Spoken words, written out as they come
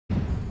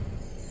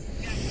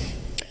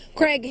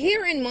Craig,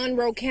 here in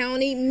Monroe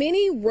County,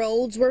 many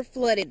roads were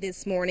flooded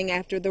this morning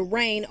after the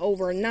rain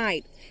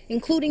overnight,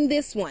 including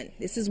this one.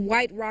 This is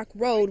White Rock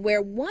Road,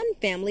 where one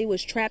family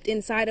was trapped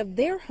inside of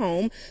their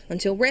home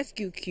until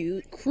rescue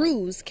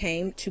crews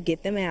came to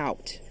get them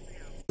out.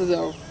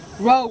 The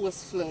road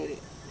was flooded,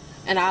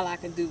 and all I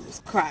could do was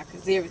cry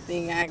because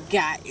everything I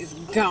got is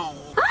gone.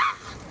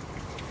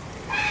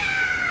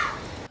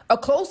 A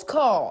close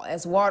call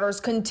as waters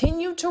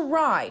continue to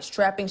rise,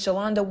 trapping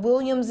Shalonda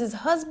Williams'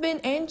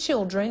 husband and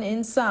children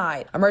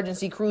inside.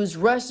 Emergency crews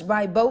rushed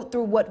by boat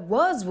through what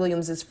was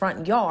Williams'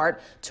 front yard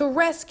to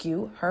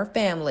rescue her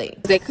family.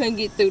 They couldn't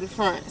get through the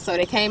front, so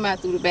they came out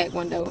through the back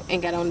window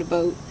and got on the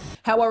boat.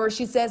 However,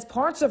 she says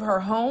parts of her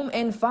home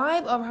and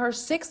 5 of her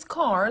 6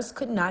 cars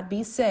could not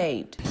be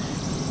saved.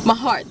 My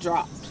heart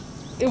dropped.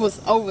 It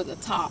was over the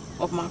top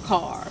of my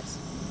cars,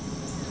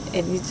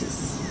 and it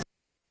just...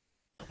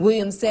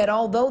 Williams said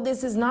although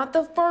this is not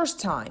the first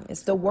time,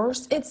 it's the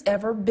worst it's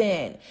ever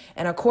been.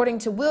 And according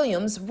to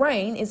Williams,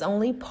 rain is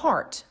only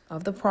part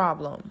of the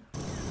problem.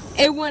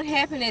 It wouldn't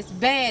happen as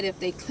bad if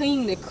they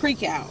cleaned the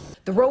creek out.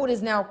 The road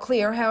is now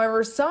clear.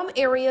 However, some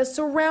areas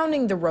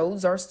surrounding the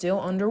roads are still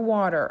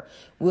underwater.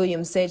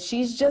 Williams said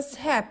she's just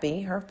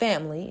happy her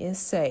family is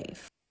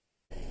safe.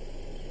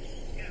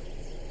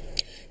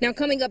 Now,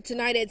 coming up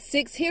tonight at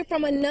 6, hear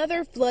from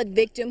another flood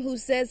victim who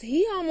says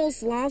he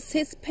almost lost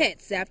his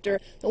pets after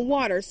the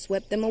water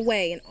swept them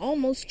away and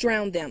almost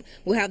drowned them.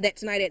 We'll have that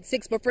tonight at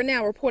 6, but for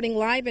now, reporting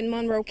live in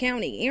Monroe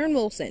County, Aaron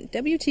Wilson,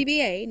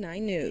 WTVA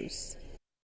 9 News.